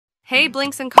Hey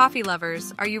Blinks and coffee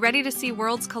lovers, are you ready to see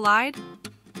worlds collide?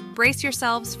 Brace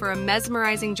yourselves for a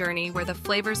mesmerizing journey where the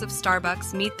flavors of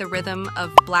Starbucks meet the rhythm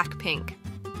of Blackpink.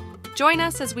 Join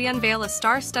us as we unveil a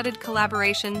star-studded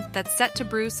collaboration that's set to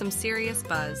brew some serious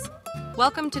buzz.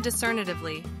 Welcome to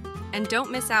Discernatively, and don't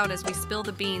miss out as we spill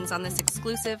the beans on this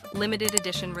exclusive, limited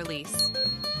edition release.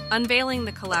 Unveiling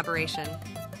the Collaboration.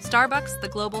 Starbucks, the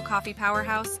global coffee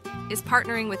powerhouse, is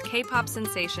partnering with K-pop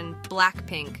sensation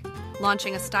Blackpink,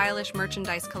 launching a stylish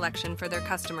merchandise collection for their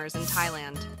customers in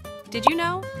Thailand. Did you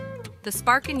know? The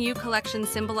Spark in You collection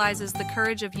symbolizes the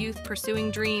courage of youth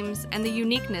pursuing dreams and the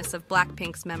uniqueness of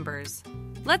Blackpink's members.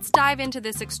 Let's dive into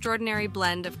this extraordinary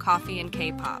blend of coffee and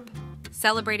K-pop,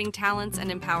 celebrating talents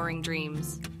and empowering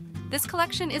dreams. This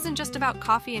collection isn't just about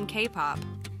coffee and K-pop.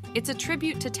 It's a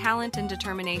tribute to talent and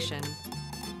determination.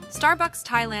 Starbucks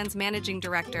Thailand's managing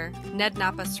director,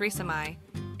 Nednapa Srisamai,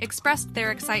 expressed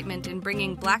their excitement in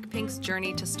bringing Blackpink's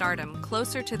journey to stardom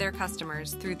closer to their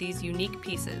customers through these unique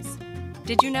pieces.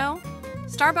 Did you know?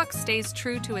 Starbucks stays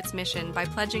true to its mission by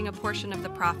pledging a portion of the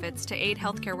profits to aid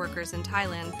healthcare workers in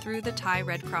Thailand through the Thai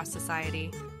Red Cross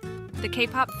Society. The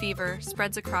K-pop fever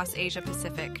spreads across Asia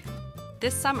Pacific.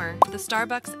 This summer, the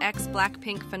Starbucks x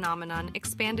Blackpink phenomenon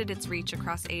expanded its reach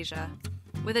across Asia.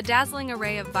 With a dazzling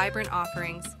array of vibrant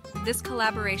offerings, this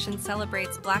collaboration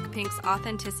celebrates Blackpink's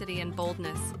authenticity and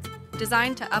boldness,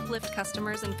 designed to uplift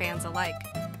customers and fans alike.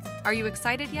 Are you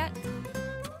excited yet?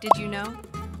 Did you know?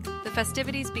 The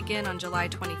festivities begin on July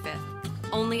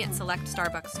 25th, only at select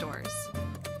Starbucks stores.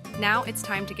 Now it's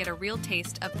time to get a real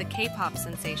taste of the K-pop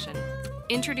sensation.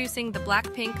 Introducing the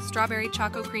Blackpink Strawberry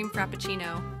Choco Cream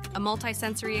Frappuccino, a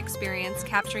multi-sensory experience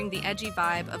capturing the edgy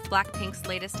vibe of Blackpink's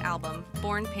latest album,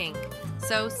 Born Pink.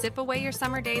 So sip away your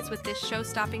summer days with this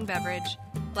show-stopping beverage,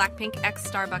 Blackpink x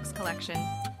Starbucks collection.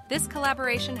 This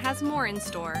collaboration has more in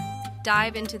store.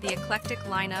 Dive into the eclectic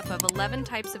lineup of 11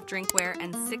 types of drinkware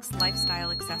and 6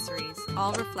 lifestyle accessories,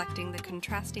 all reflecting the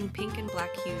contrasting pink and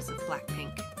black hues of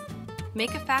Blackpink.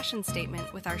 Make a fashion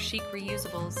statement with our chic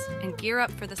reusables and gear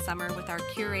up for the summer with our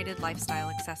curated lifestyle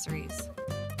accessories.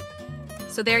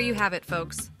 So there you have it,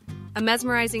 folks. A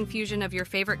mesmerizing fusion of your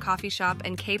favorite coffee shop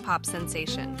and K-pop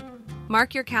sensation.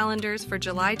 Mark your calendars for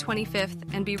July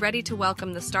 25th and be ready to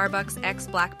welcome the Starbucks x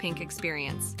Blackpink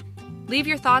experience. Leave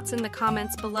your thoughts in the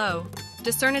comments below.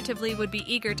 Discernatively would be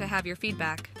eager to have your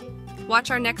feedback. Watch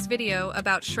our next video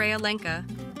about Shreya Lenka,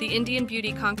 the Indian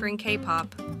beauty conquering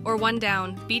K-pop, or One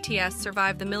Down, BTS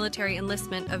survived the military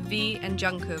enlistment of V and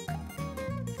Jungkook.